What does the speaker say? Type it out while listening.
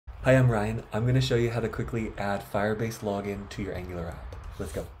Hi, I'm Ryan. I'm going to show you how to quickly add Firebase login to your Angular app.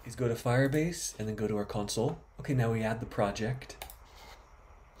 Let's go. Let's go to Firebase and then go to our console. Okay, now we add the project.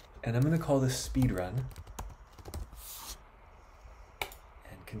 And I'm going to call this speedrun.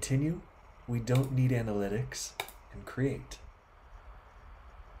 And continue. We don't need analytics. And create.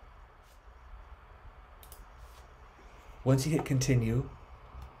 Once you hit continue,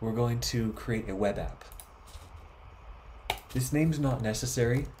 we're going to create a web app. This name's not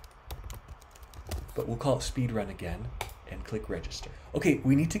necessary, but we'll call it speedrun again and click register. Okay,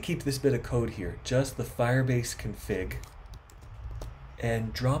 we need to keep this bit of code here, just the Firebase config,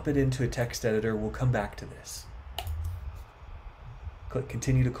 and drop it into a text editor. We'll come back to this. Click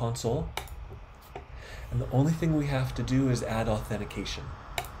continue to console. And the only thing we have to do is add authentication.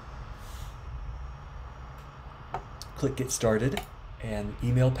 Click get started and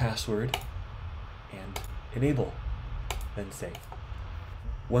email password and enable, then save.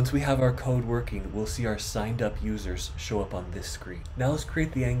 Once we have our code working, we'll see our signed up users show up on this screen. Now let's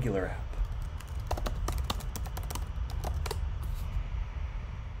create the Angular app.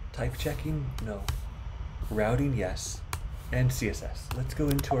 Type checking? No. Routing? Yes. And CSS. Let's go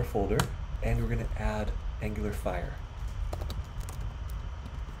into our folder and we're going to add Angular Fire.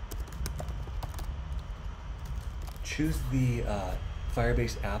 Choose the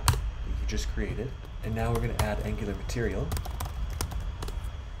Firebase app that you just created, and now we're going to add Angular material.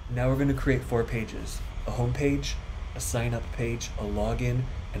 Now we're going to create 4 pages: a home page, a sign up page, a login,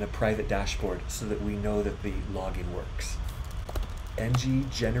 and a private dashboard so that we know that the login works. ng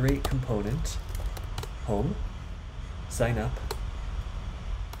generate component, home, sign up,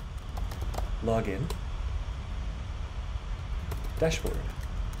 login, dashboard.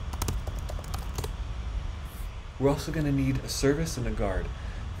 We're also going to need a service and a guard.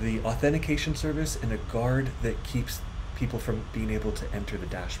 The authentication service and a guard that keeps people from being able to enter the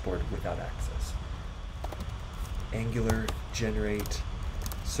dashboard without access. Angular generate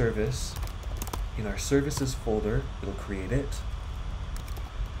service. In our services folder, it'll create it,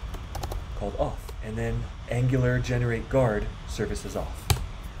 called off. And then Angular generate guard, service is off.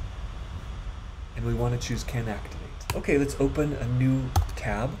 And we want to choose can activate. Okay, let's open a new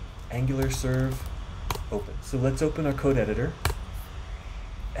tab, Angular serve open. So let's open our code editor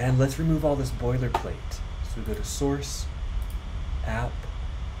and let's remove all this boilerplate. So we go to source, app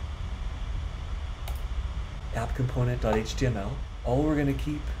component.html. All we're going to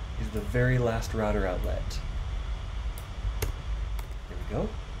keep is the very last router outlet. There we go.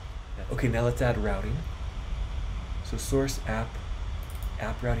 Okay, now let's add routing. So source app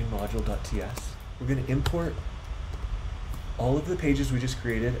routing module.ts. We're going to import all of the pages we just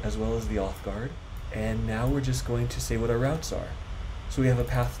created as well as the auth guard. And now we're just going to say what our routes are. So we have a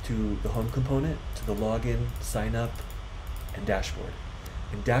path to the home component, to the login, sign up, and dashboard.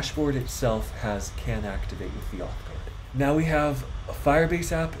 And dashboard itself has can activate with the auth guard. Now we have a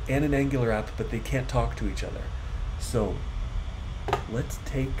Firebase app and an Angular app, but they can't talk to each other. So let's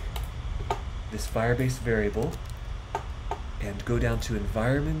take this Firebase variable and go down to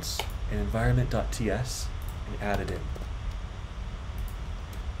environments and environment.ts and add it in.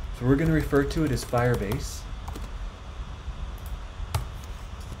 So we're going to refer to it as Firebase.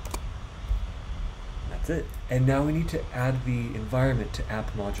 That's it. And now we need to add the environment to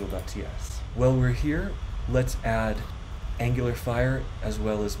app module.ts. While we're here, let's add Angular Fire as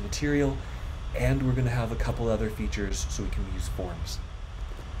well as material, and we're going to have a couple other features so we can use forms.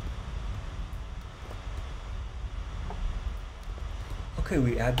 Okay,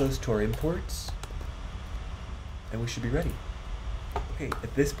 we add those to our imports, and we should be ready. Okay,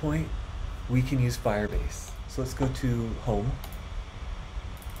 at this point, we can use Firebase. So let's go to home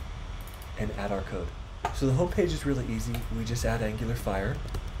and add our code. So the home page is really easy. We just add Angular Fire.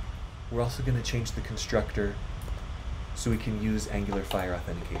 We're also going to change the constructor so we can use Angular Fire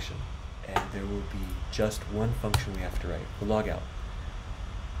authentication. And there will be just one function we have to write, the logout.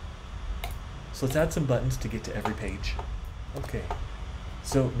 So let's add some buttons to get to every page. Okay,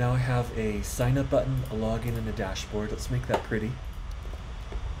 so now I have a sign up button, a login, and a dashboard. Let's make that pretty.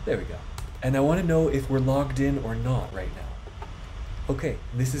 There we go. And I want to know if we're logged in or not right now. Okay,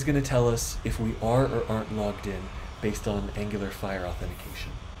 this is going to tell us if we are or aren't logged in based on Angular Fire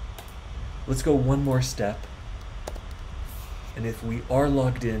authentication. Let's go one more step. And if we are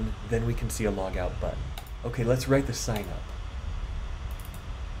logged in, then we can see a logout button. Okay, let's write the sign up.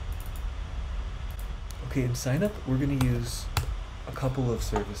 Okay, in sign up, we're going to use a couple of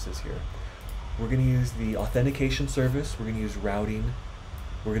services here. We're going to use the authentication service, we're going to use routing,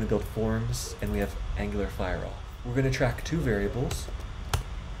 we're going to build forms, and we have Angular Fire off. We're going to track 2 variables.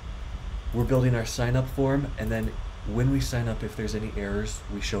 We're building our sign up form, and then when we sign up, if there's any errors,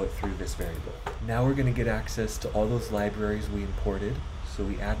 we show it through this variable. Now we're going to get access to all those libraries we imported. So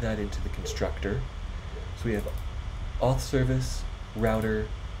we add that into the constructor. So we have auth service, router,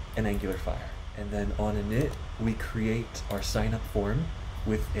 and Angular Fire. And then on init, we create our sign up form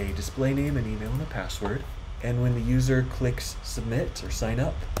with a display name, an email, and a password. And when the user clicks submit or sign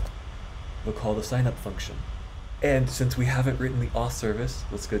up, we'll call the sign up function. And since we haven't written the auth service,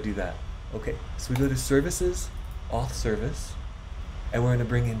 let's go do that. Okay, so we go to services, auth service, and we're going to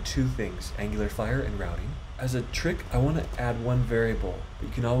bring in two things, Angular Fire and routing. As a trick, I want to add one variable, but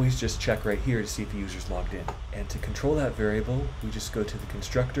you can always just check right here to see if the user's logged in. And to control that variable, we just go to the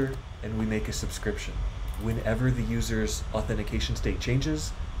constructor and we make a subscription. Whenever the user's authentication state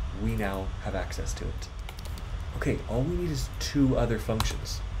changes, we now have access to it. Okay, all we need is two other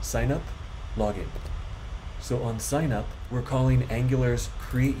functions, sign up, login. So on sign up, we're calling Angular's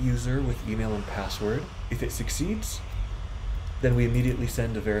create user with email and password. If it succeeds, then we immediately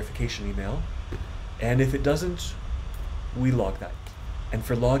send a verification email. And if it doesn't, we log that. And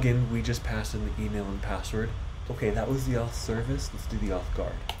for login, we just pass in the email and password. Okay, that was the auth service. Let's do the auth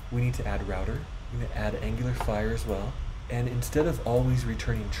guard. We need to add router. We need to add Angular Fire as well. And instead of always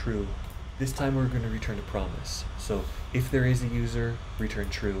returning true, this time we're going to return a promise. So if there is a user, return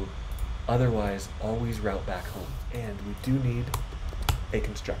true. Otherwise, always route back home. And we do need a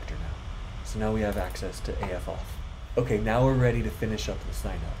constructor now. So now we have access to AF auth. Okay, now we're ready to finish up the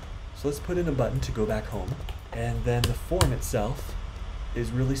sign up. So let's put in a button to go back home. And then the form itself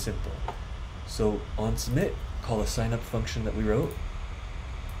is really simple. So on submit, call a sign up function that we wrote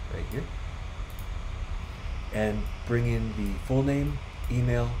right here. And bring in the full name,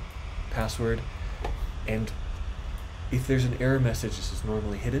 email, password. And if there's an error message, this is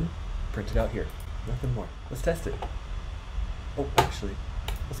normally hidden, print it out here. Nothing more. Let's test it. Oh, actually,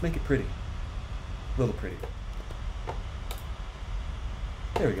 let's make it pretty. A little pretty.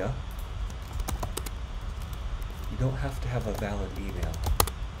 There we go. You don't have to have a valid email.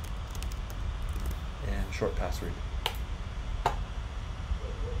 And short password.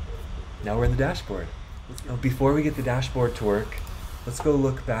 Now we're in the dashboard. Now before we get the dashboard to work, let's go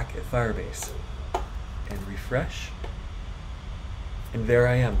look back at Firebase. And refresh. And there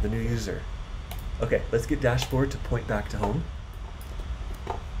I am, the new user. Okay, let's get dashboard to point back to home.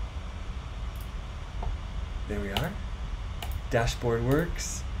 There we are. Dashboard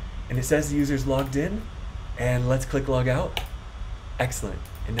works. And it says the user's logged in. And let's click log out. Excellent.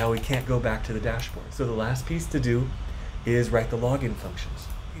 And now we can't go back to the dashboard. So the last piece to do is write the login functions.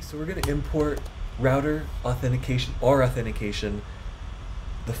 Okay, so we're going to import router authentication, our authentication,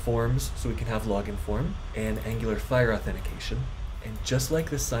 the forms, so we can have login form, and Angular Fire authentication. And just like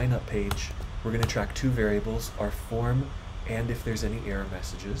the sign up page, we're going to track two variables, our form and if there's any error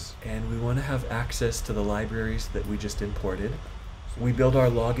messages. And we want to have access to the libraries that we just imported. So we build our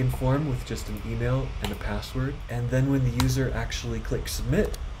login form with just an email and a password. And then when the user actually clicks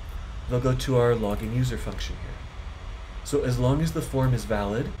submit, they'll go to our login user function here. So as long as the form is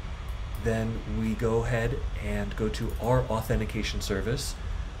valid, then we go ahead and go to our authentication service,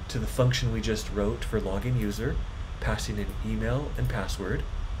 to the function we just wrote for login user, passing in email and password.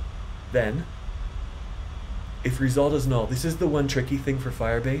 Then, if result is null, this is the one tricky thing for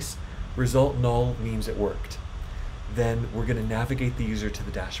Firebase, result null means it worked. Then we're going to navigate the user to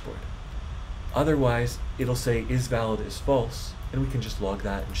the dashboard. Otherwise, it'll say is valid is false, and we can just log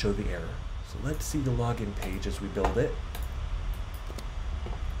that and show the error. So let's see the login page as we build it.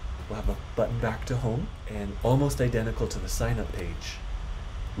 We'll have a button back to home, and almost identical to the sign up page.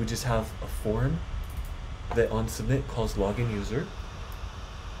 We just have a form that on submit calls login user.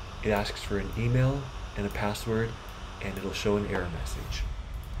 It asks for an email and a password, and it'll show an error message.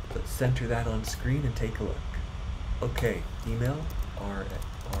 Let's center that on screen and take a look. Okay, email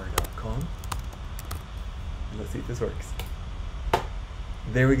r@r.com. Let's see if this works.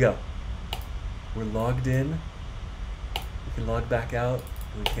 There we go. We're logged in. We can log back out,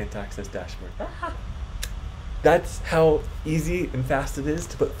 and we can't access dashboard. That's how easy and fast it is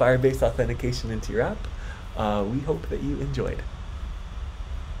to put Firebase authentication into your app. We hope that you enjoyed.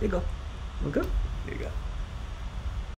 There you go. We're good? There you go.